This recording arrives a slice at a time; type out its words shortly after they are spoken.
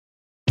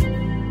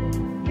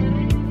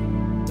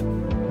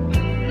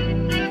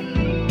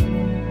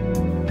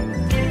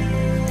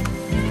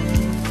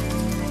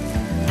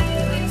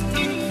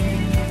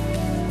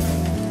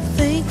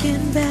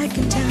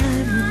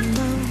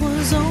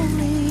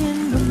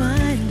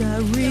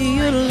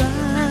realize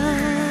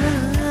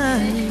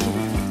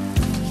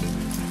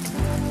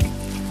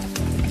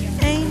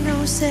ain't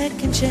no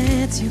second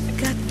chance. You've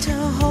got to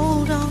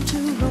hold on to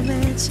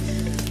romance.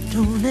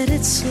 Don't let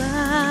it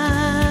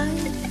slide.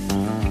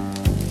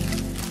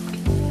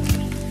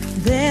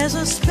 There's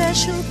a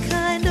special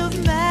kind of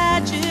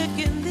magic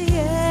in the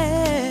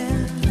air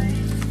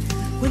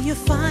when you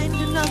find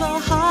another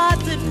heart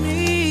that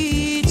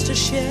needs to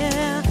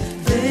share.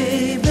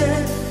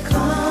 Baby,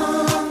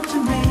 come to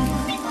me.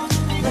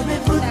 Let me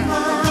put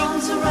my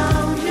arms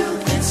around you.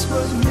 This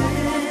was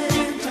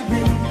meant to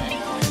be.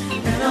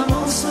 And I'm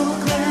also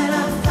glad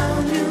I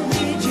found you.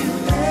 Need you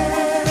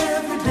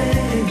every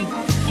day.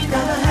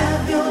 Gotta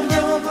have your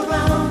love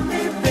around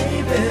me,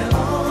 baby.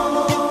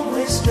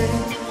 Always stay.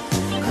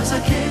 'Cause I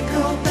can't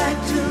go back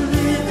to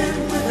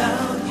living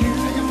without you.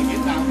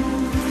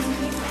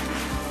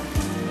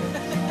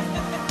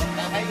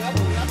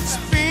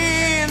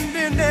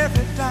 Spending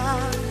every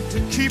dime to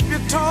keep you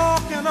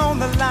talking on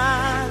the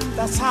line.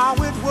 That's how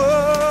it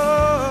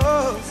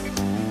was.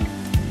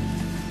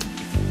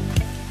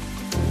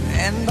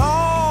 And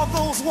all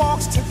those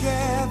walks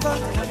together,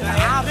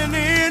 out in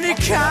any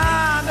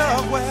kind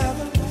of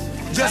weather,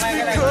 just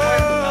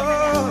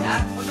because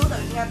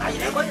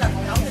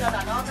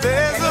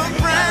there's a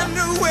brand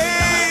new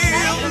way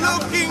of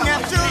looking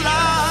at your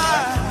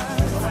life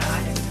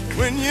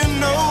when you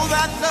know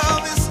that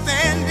love is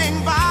standing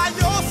by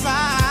your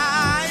side.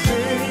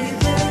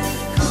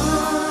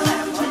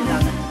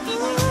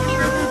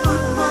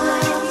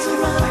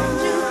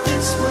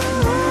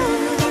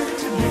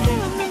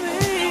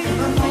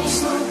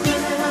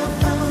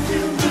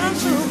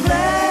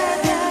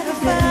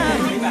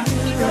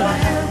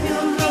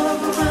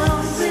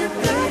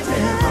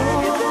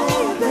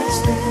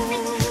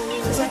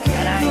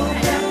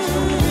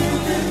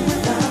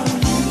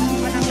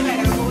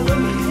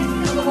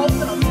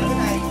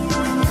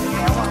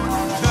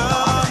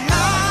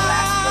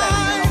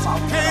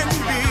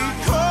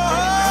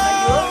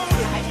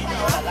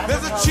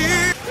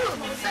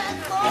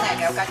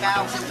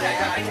 Cao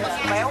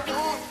béo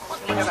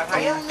nhưng mà bạn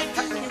thấy á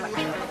khách như là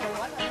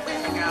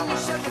cao mà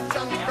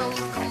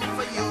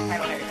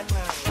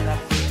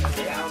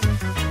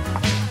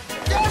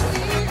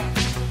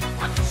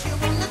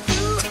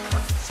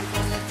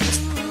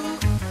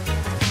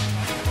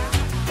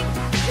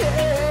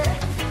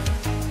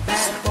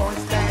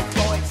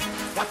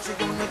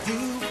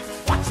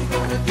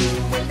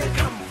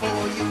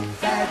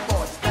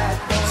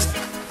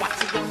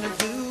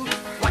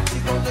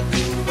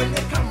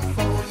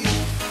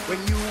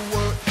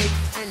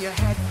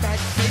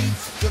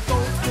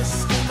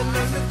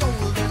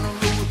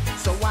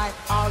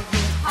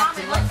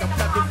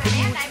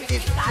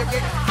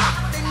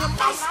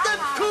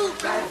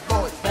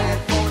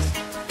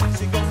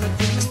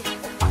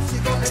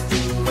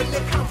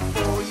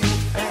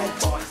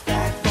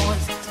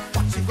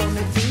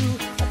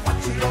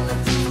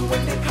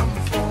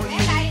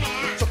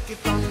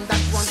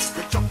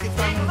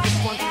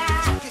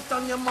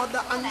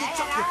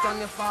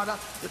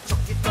you chuck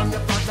it on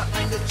your brother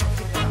and you chuck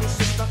it on your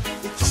sister.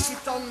 You chuck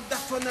it on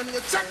that one and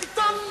you chuck it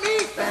on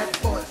me. Bad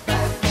boys,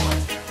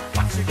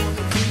 what you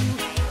gonna do?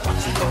 What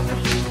you gonna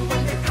do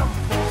when they come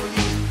for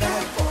you?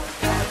 Bad boys,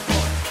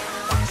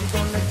 what you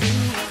gonna do?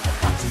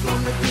 What you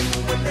gonna do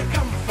when they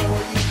come for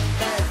you?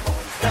 Bad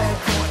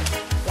boys,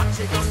 what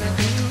you gonna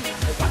do?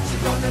 What you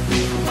gonna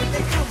do when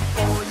they come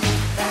for you?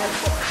 Bad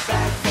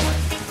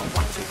boys,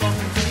 what you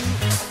gonna do?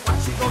 What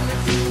you gonna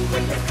do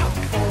when they come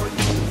for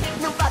you?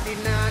 Nobody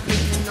now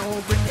give you no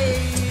break.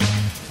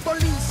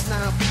 Police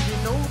now give you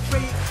no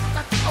break.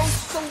 That old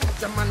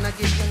soldier man I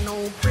give you no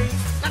break.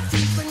 Not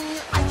even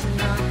your eyes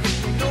now give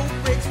you no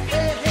break.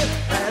 Hey, hey,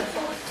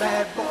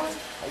 bad boys,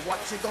 what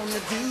you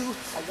gonna do?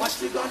 What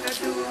you gonna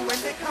do when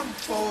they come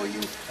for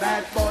you?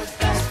 Bad boys,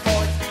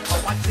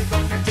 what you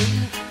gonna do?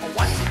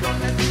 What you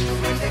gonna do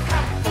when they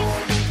come for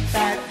you?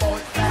 Bad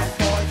boys,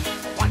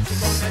 what you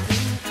gonna do?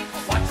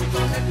 What you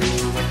gonna do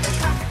when they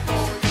come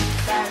for you?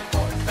 Bad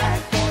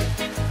boys,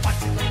 what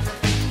you gonna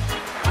do?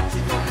 What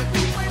you gonna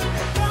do when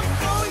they come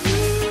for you?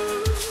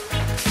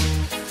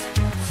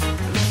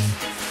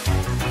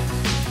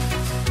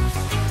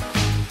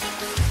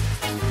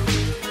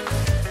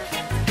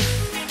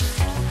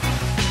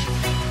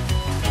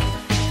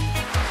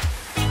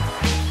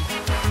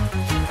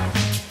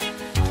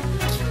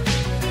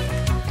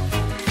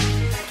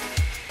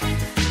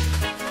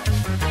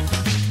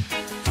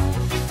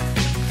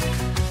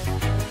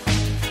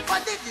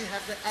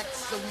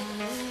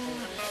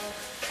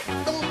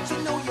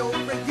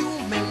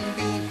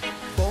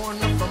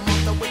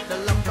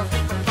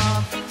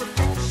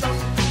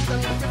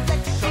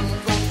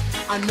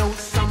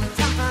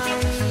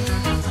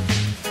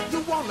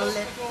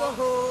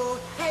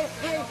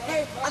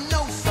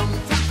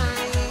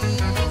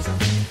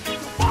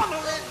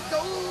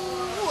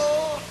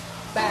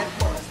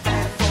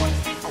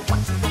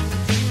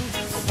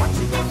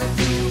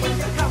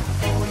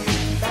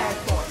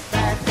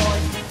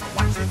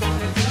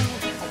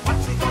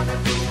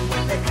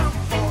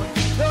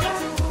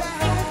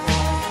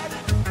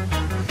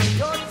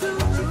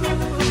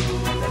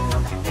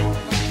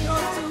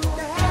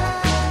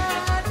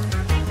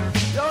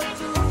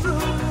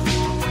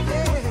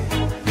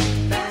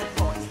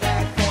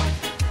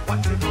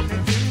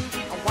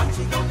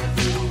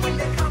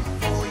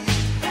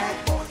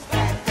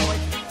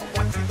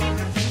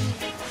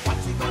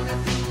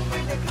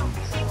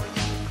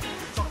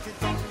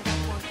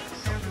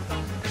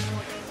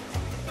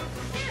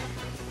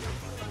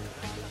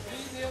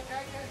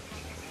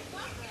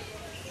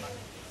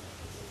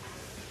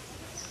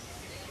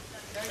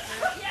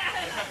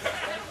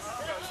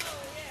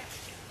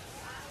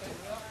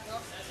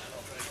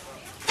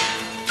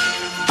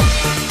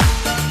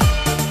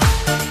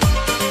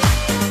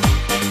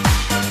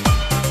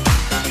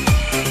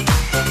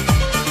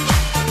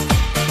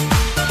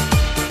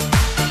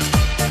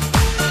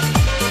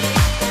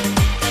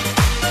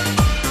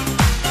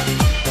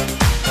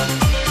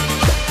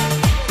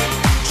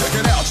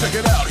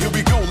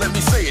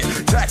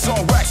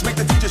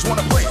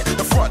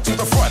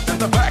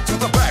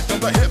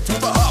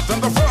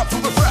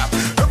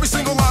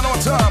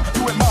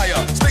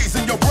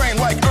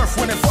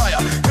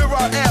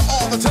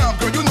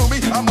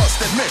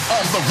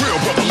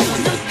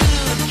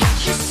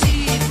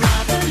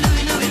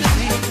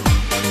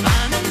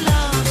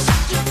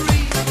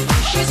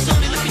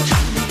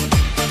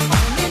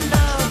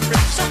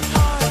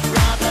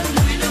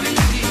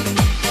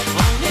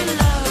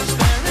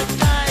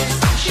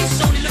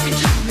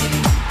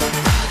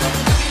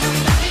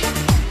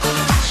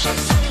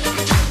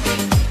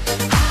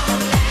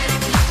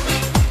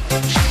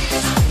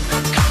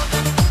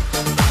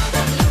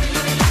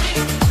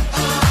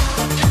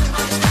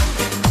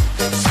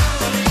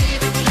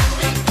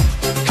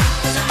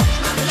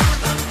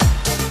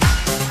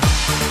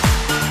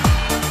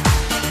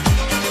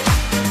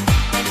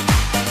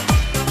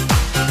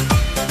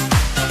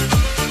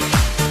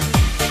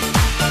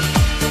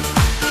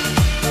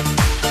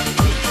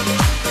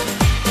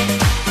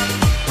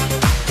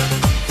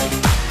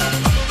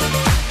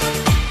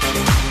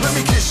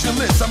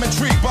 lips, I'm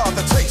intrigued by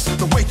the taste.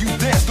 The way you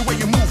dance, the way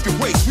you move your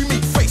waist. We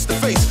meet face to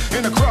face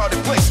in a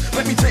crowded place.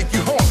 Let me take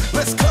you home,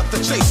 let's cut the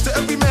chase. To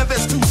every man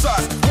there's two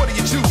sides, what do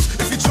you choose?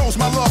 If you chose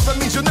my love, that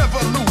means you'll never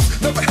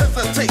lose. Never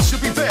hesitate, she'll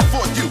be there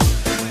for you.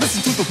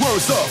 Listen to the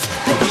words of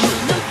Brother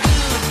Lou.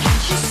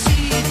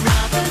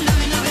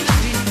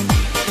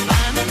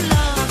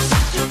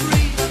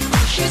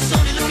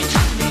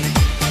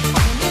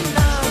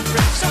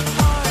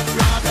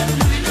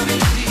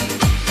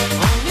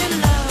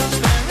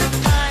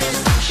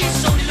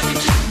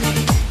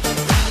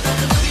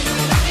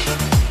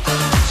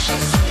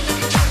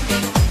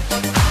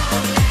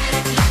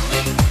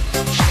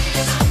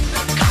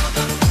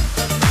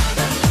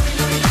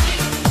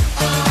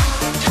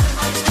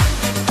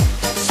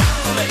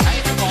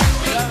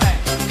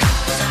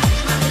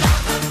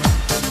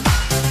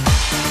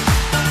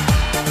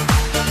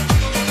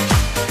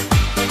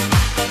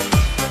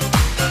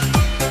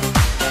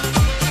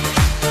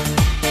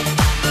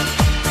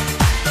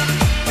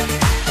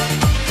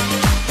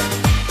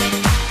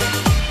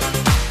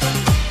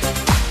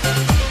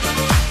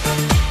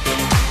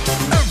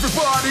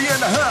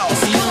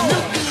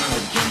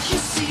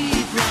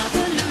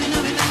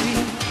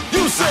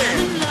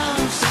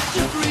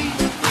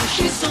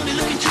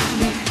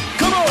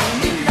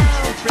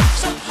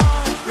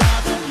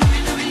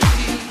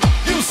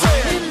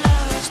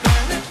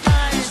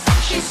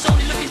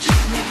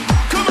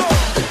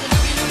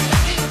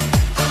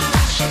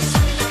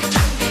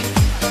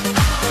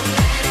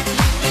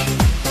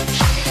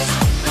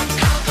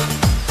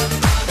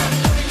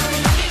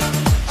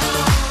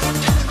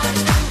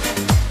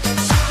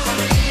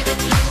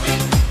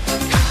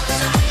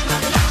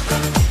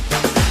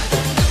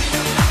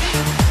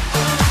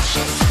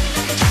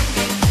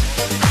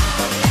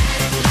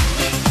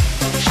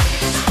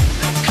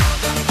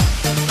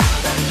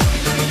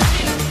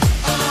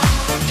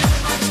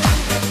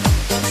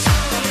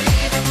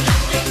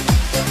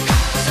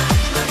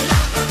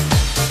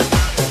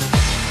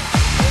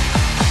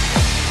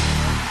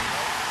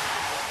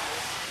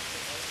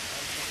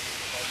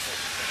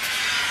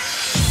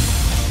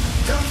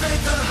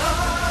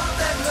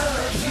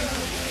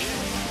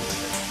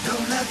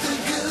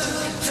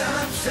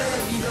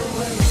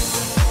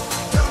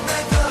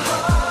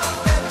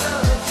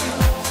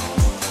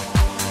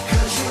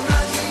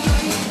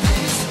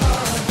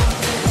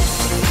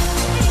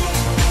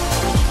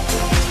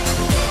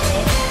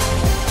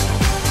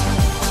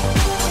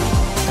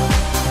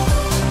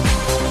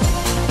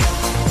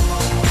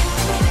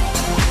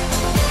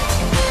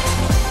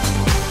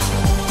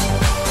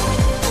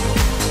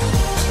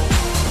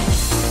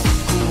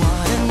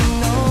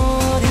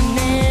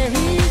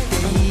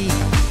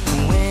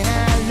 When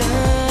I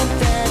learned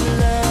that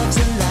love's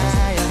a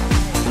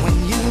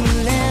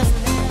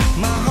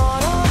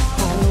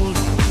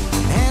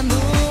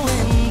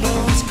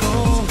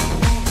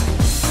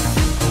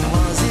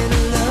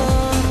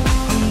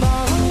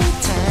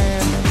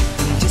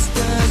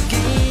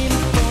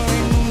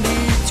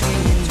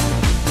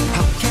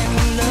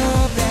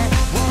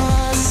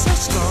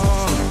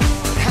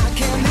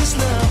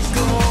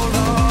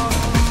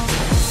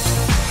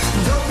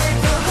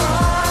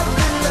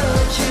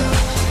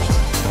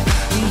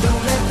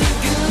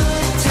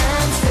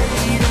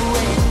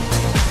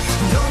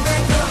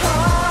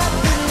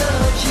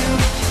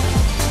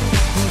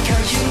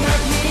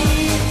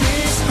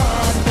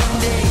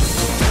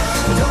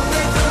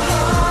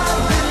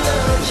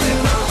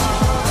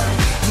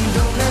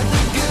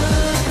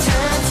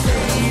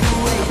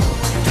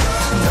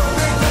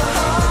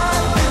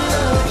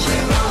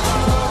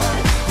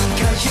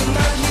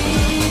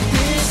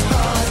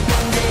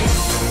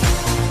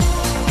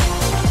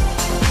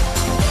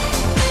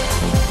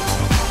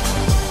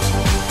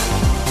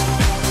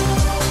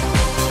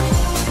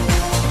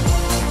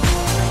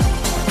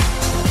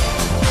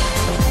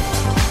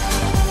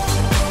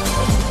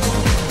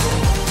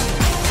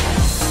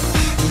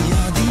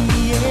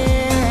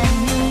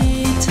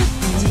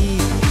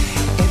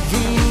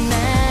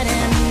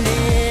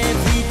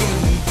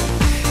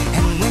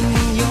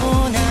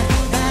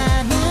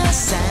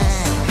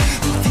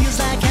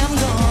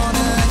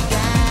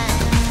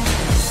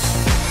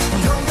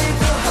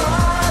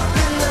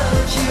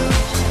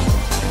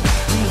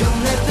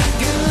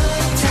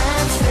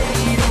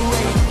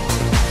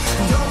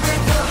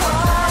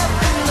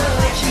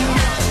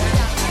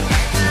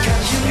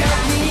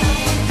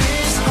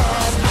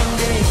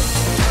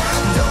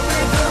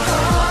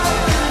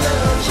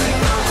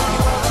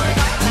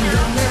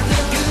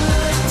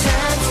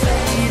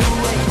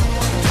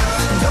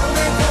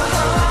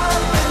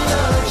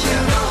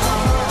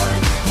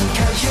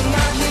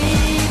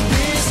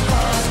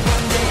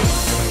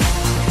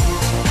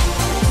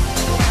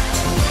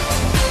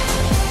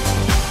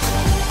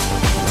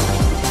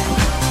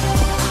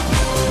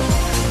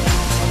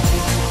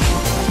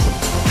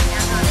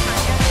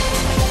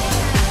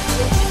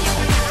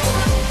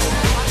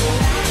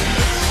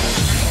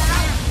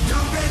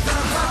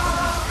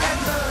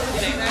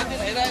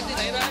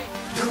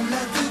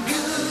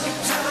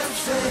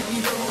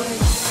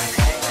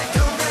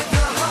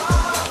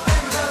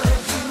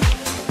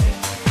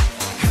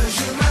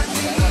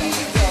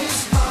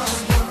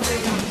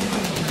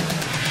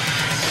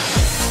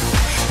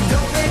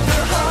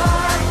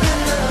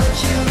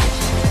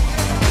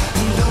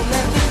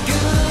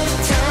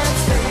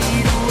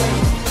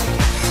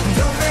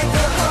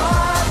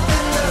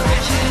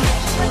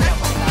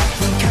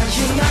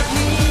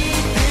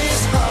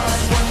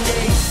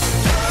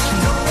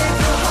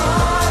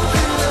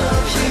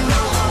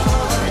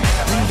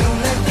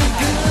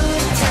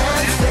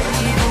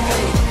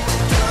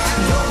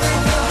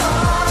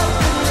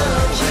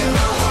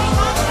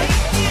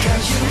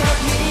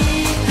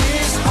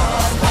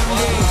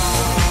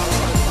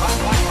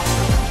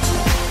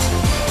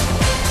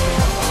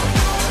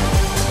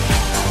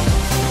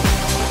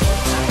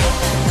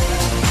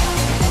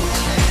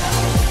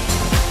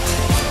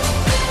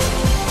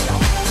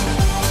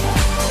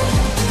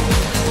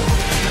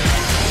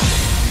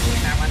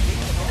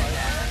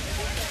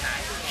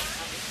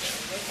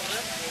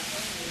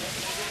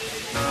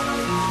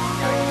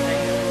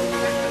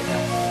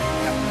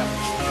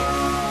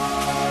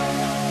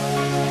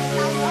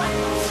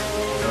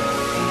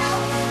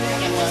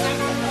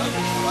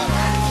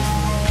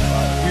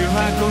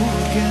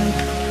again,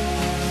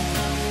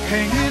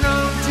 hanging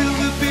on to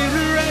the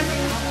bitter end.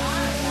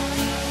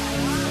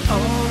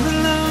 All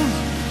alone,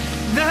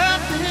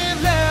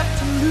 nothing left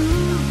to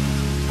lose.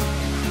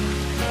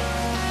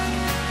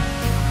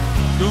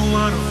 Don't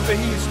wanna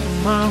face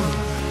tomorrow.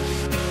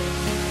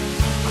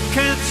 I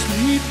can't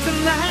sleep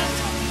tonight.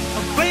 I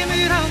blame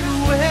it on the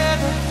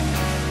weather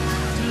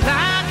till I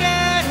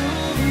get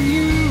over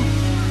you.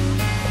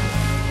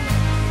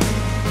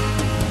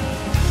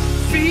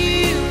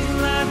 Feels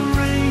like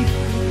rain.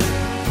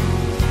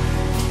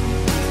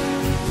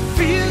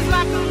 Feels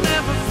like I'll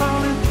never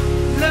fall in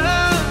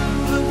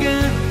love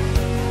again.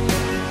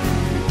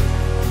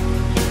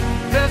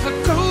 There's a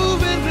cold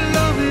wind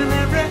blowing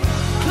every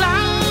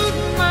cloud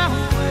my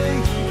way,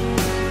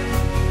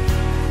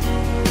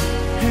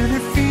 and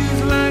it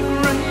feels like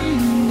rain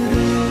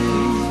today.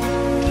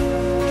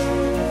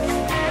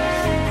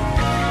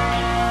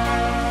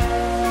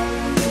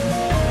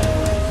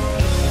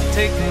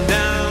 Taking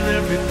down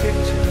every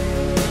picture,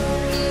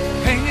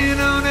 hanging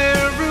on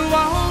every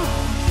wall,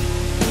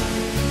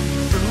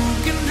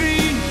 broken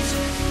dreams,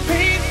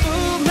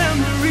 painful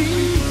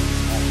memories,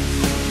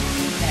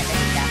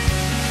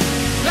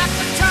 like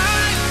the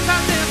times I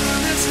never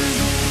listened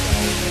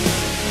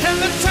and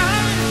the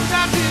times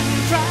I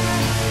didn't try.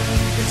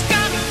 It's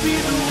gotta be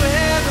the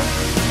weather,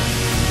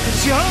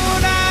 'cause you're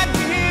not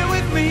here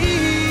with me.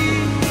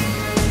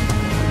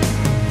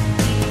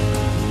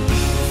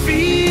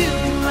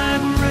 Feels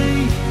like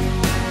rain.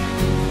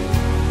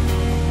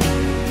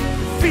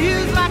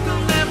 Feels like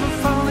I'll never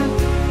fall in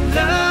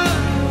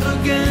love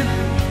again.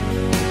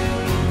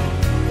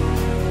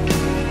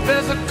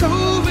 There's a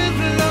cold wind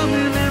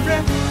blowing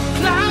every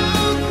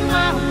cloud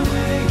my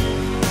way,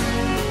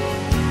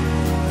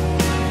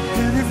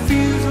 and it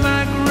feels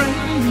like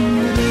rain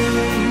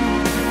today.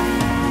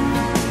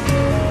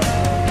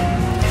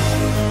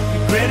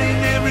 Regretting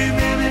every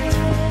minute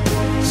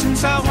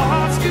since I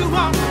watched you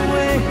walk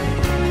away,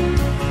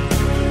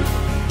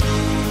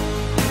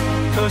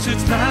 'cause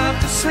it's not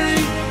the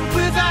same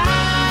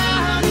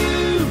without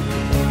you.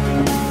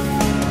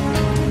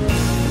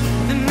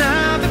 And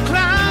now the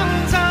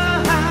clouds are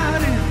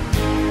hiding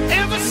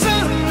every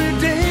sunny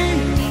day.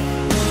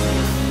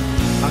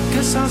 I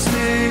guess I'll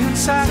stay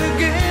inside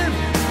again,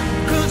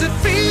 'cause it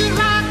feels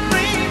like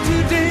rain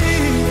today.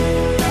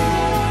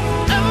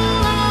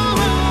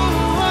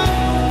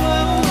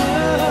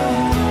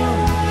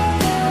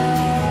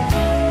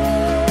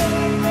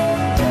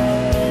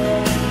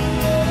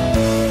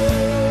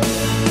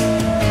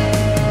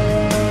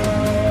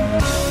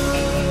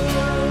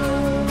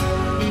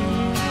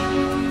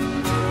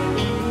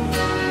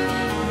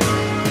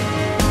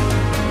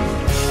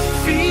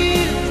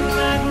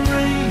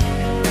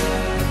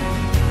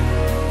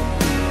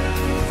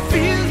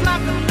 Feels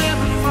like I'm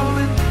never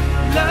falling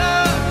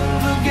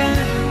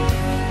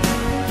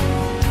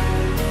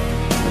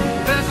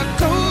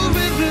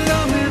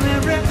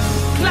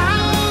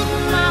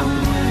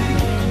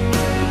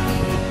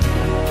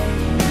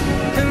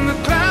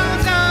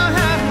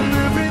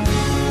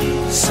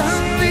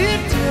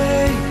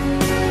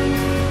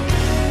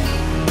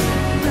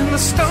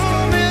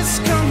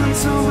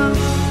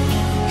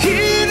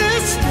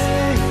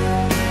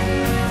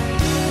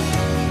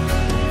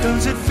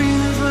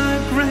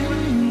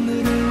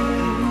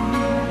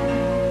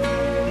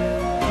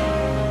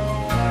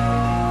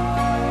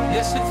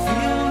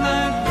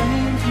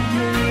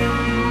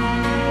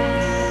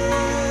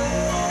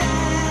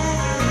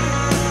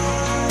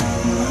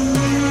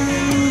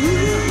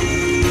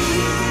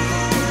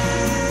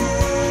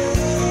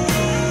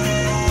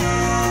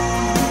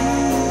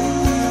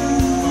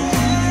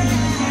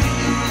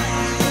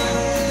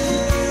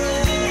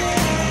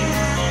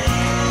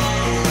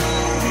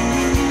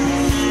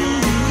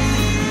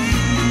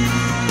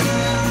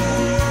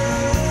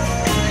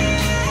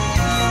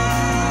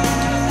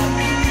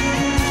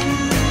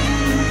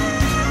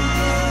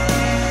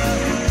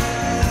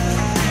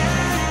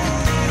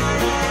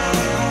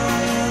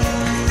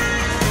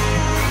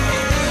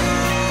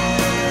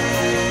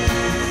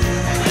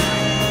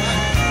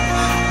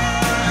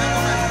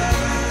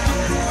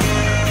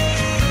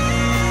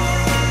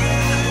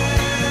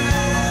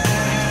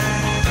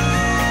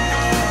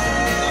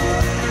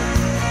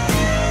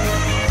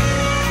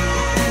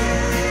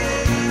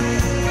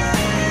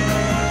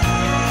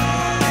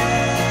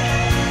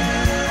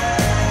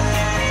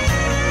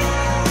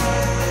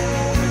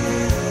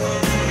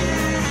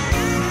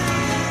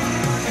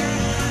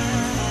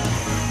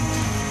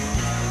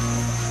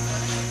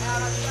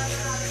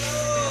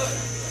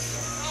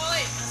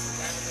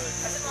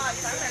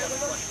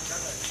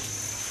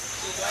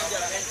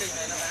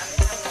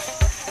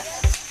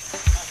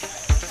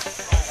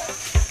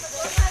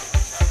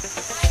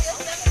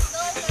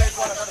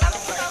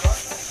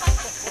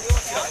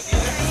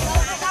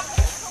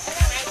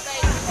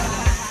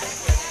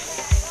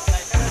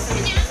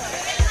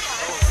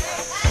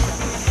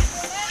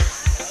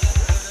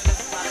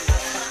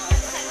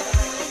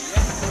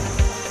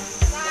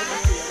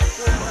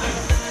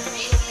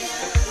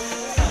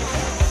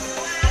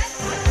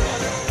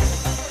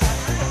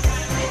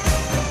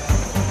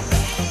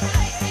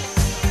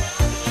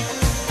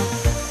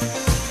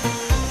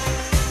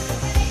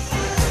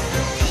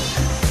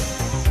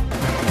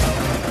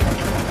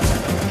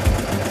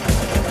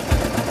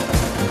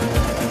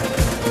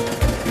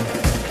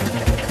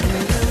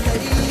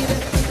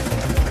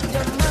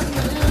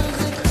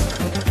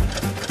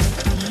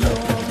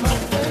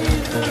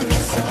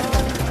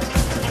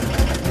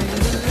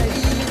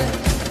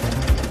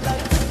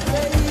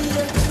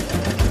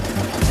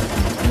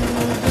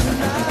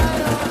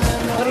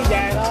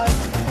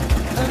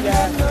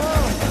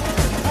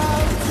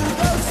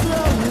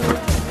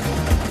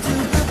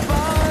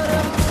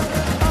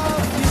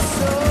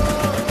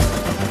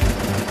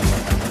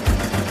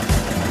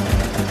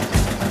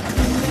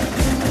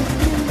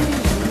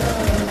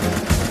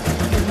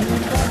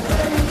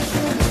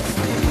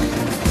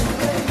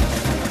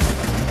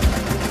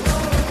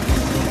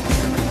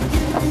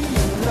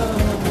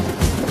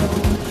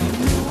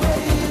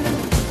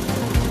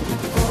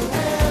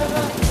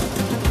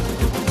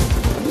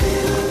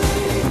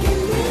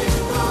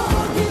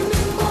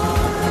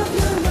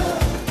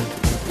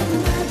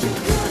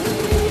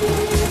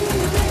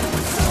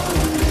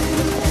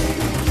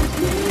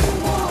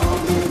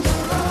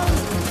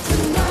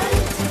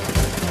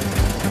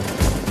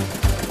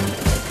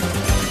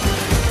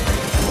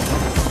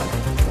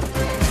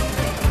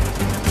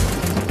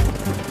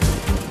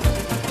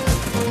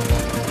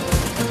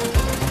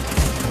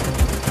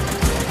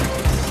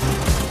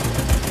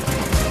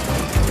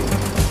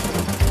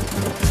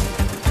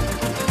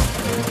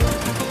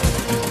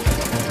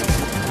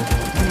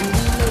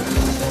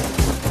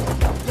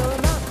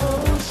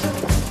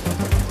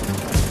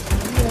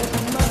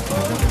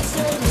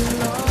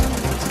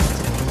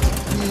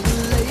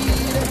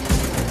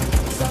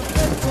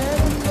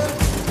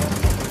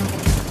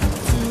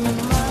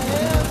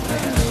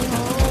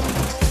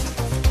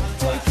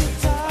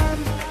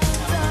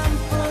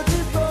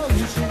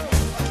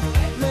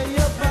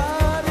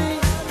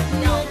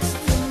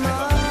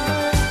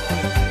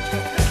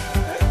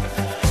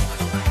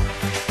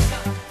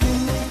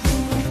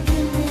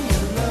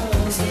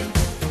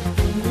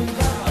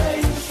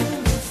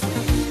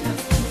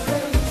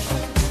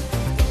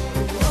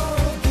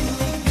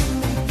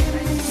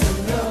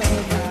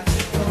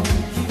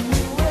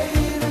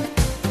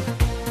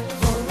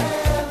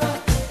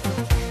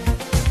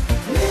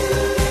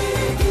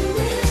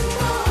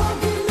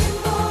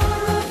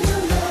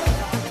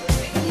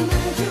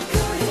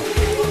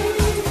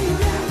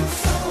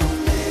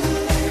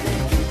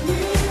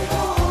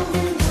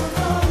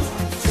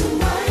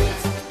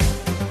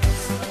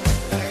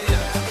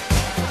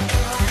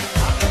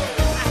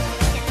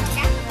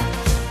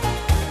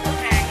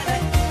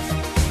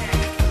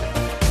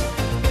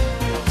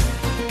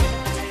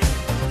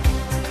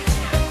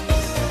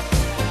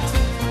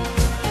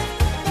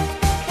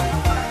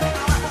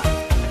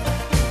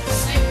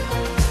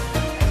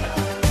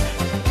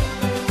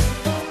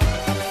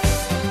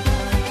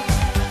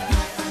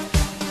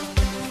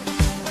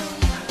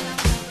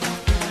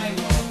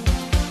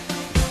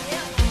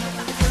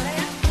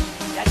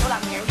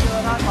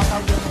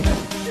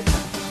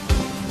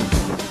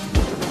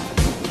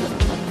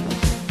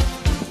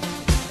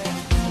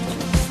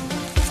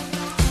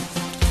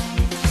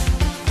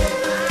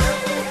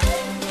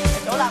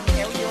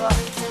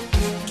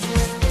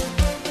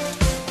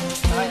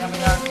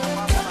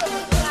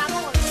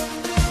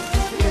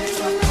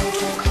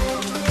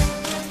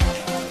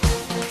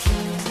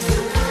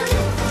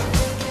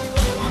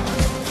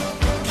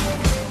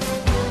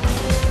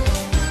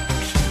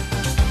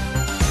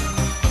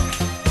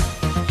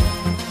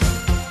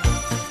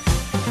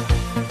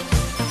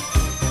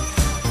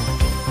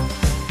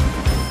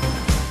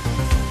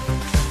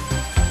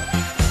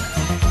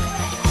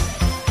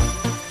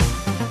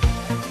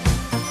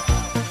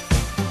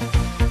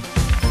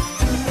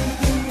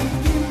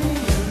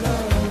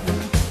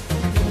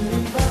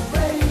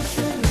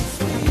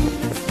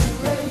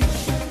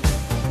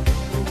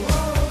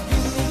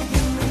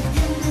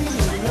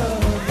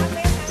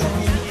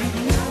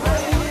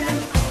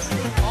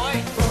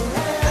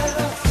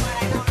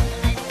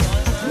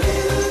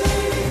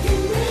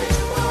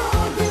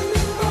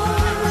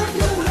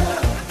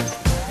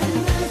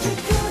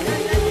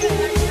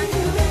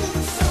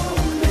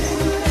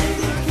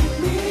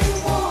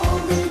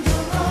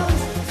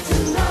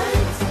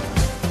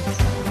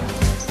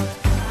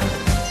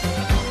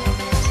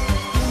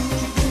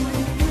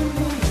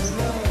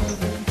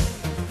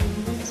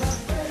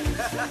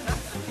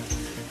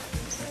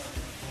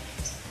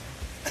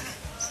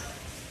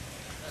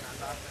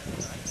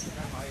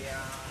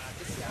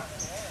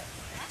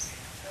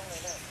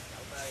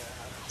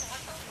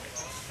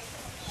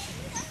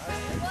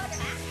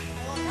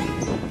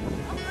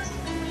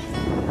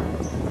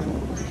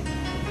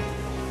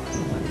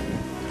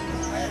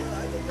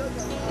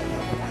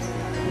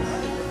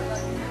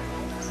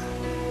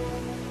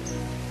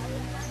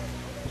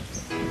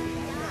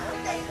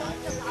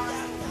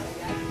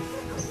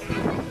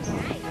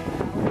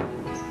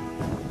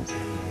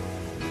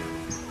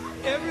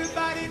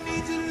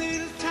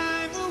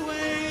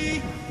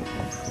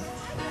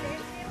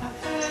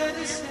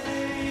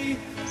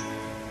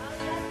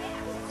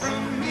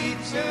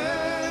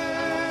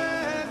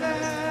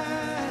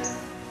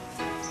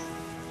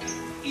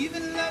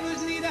Even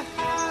lovers need a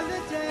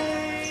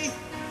holiday.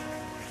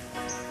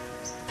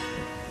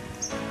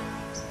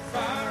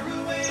 Far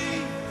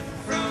away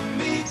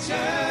from each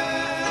other.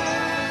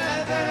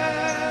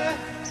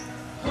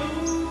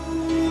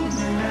 Oh,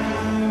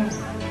 now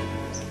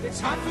it's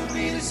hard for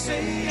me to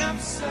say I'm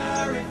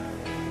sorry.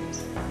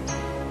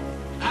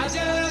 I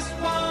just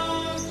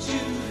want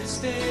you to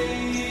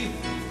stay.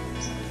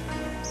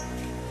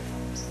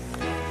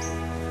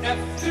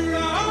 After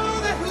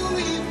all that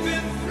we've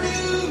been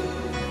through,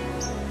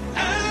 I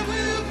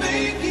will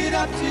make it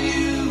up to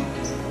you.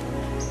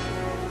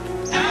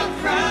 I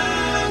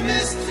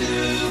promise to.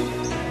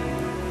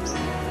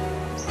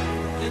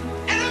 And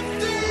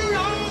after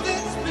all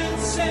that's been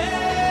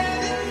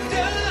said and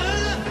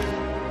done,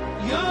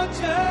 you're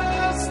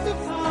just a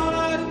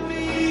part of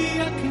me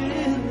I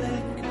can't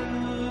let go.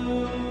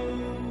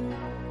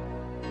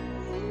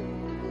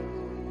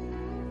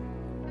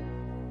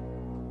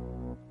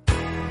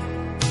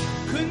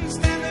 Couldn't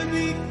stand to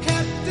be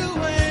kept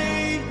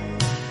away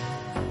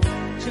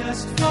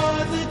just for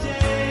the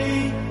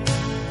day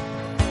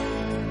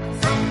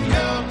from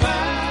your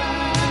body.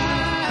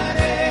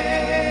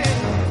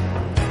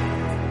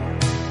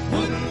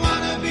 Wouldn't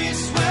wanna be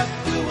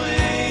swept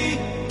away,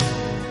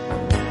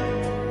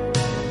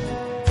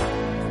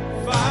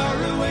 far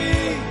away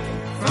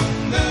from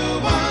the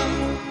one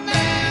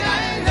that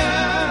I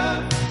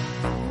love.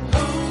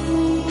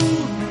 Oh,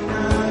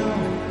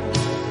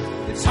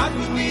 now it's hard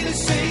for me to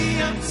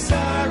say I'm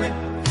sorry.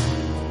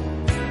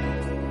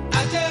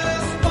 I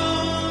just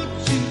want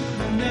you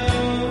to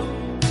know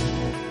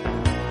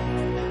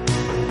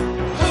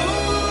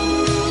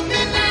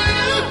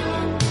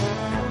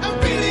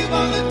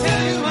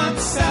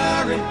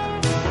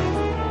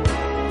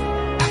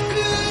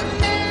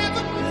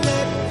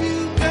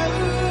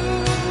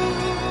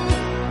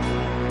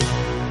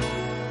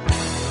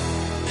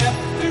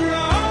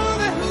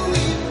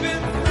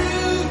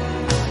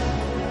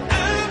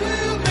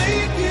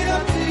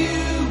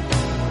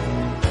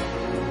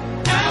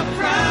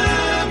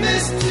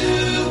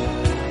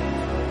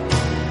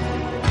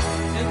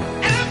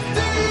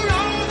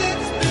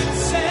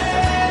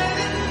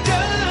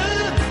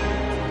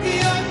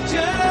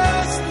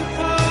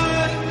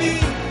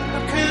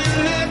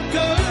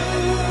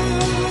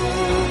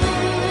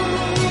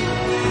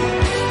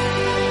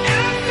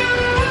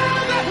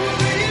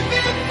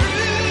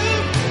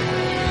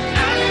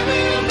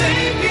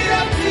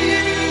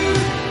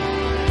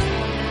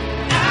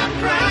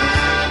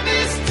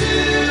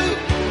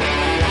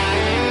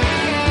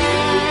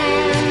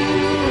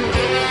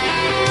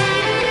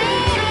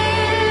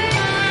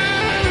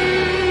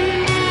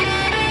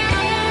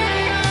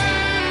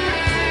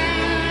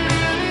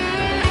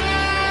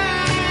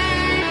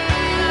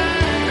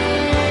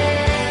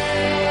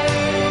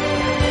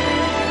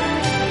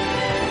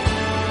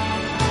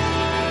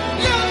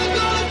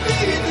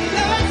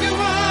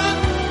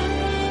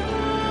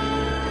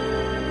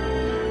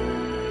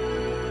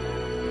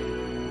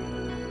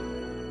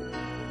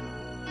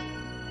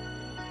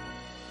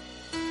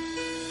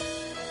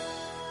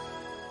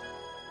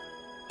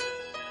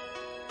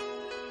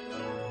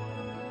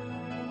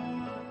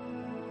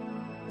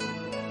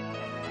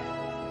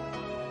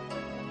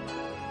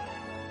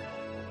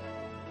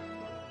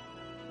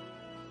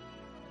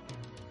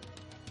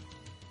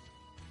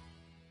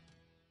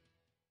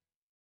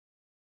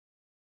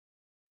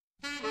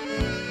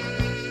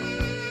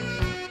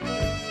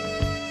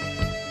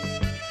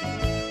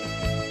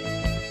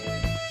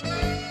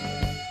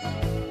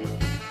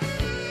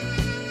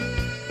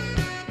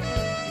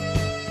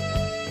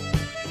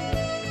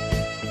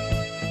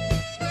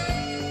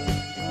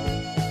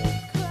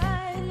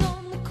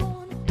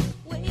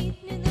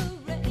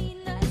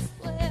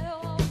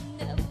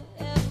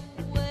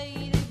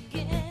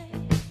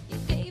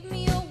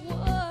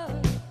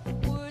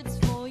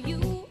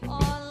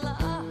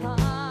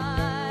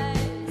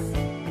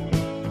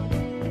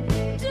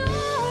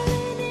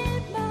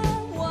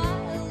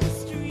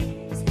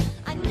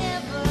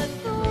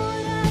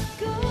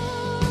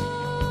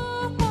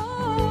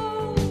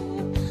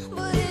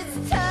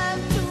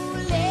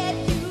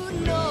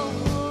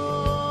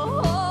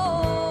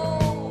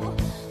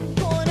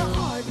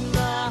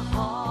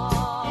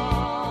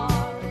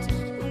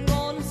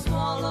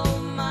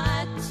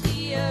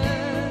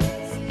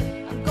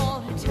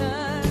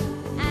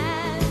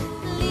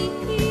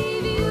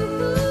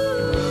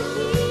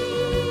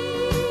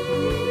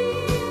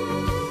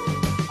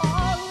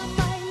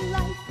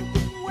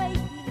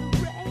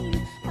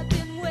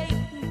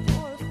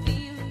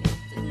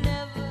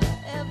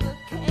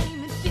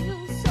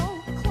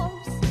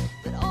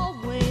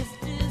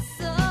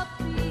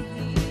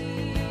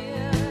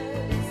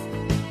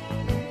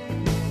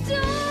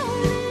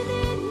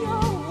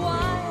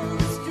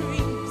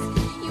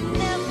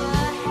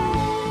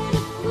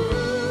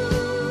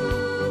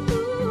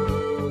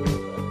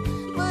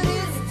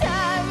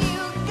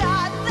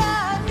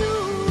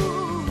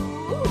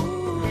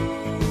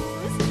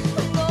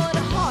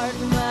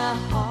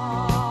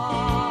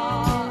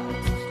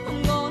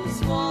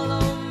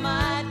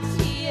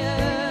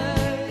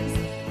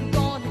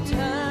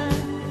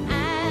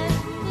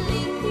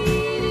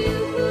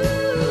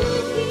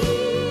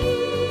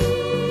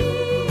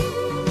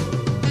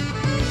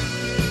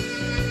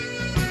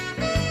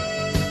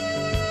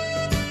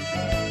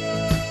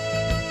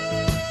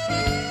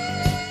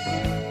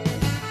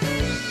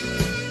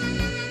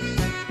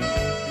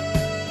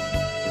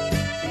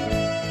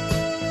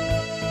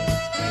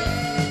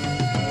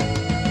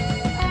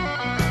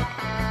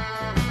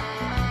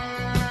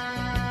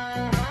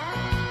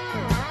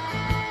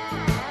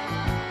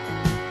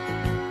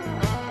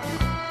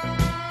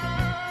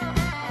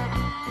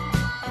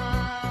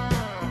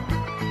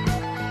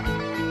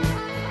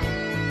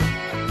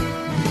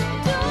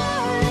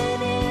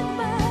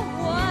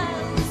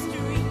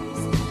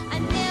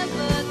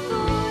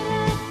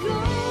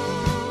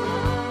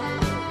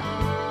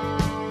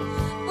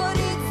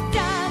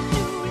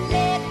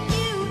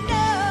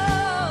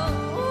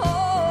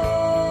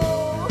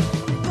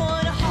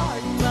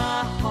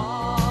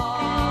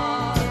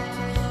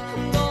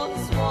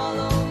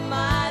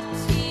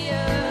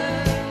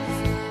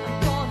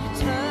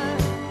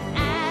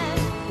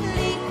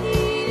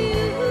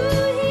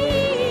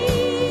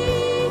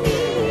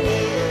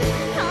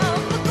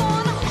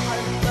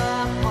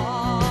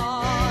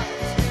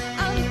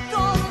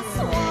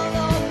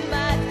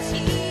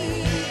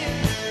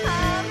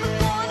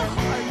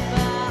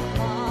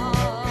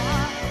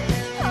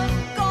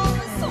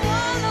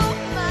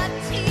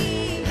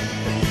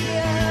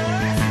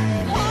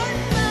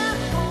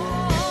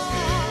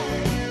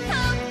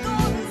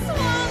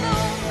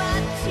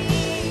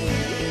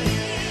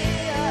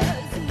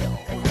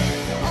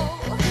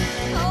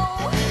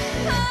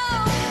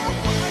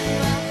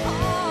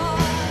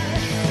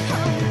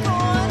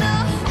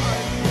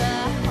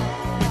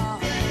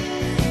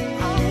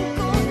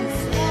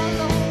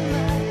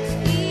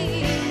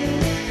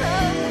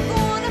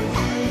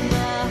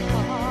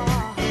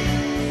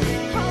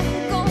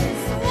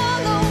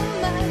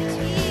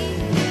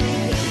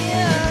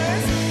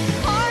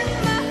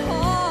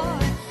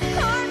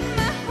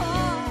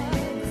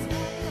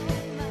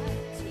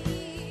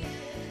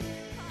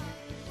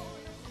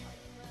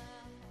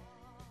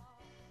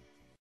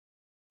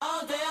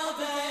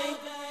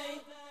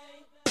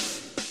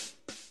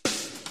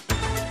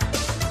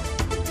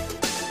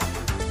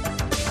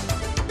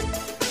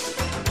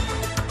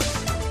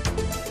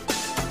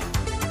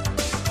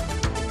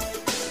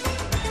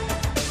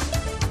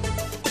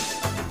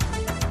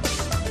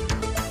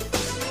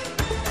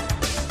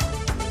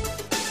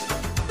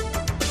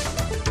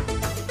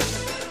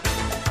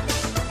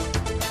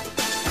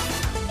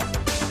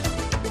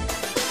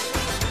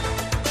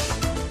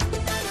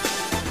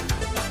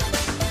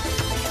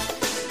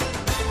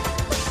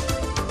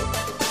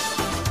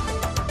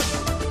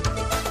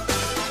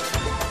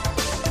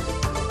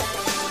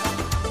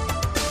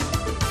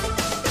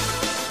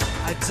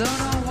Don't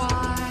know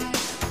why,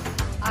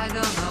 I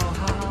don't know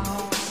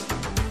how.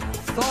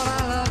 Thought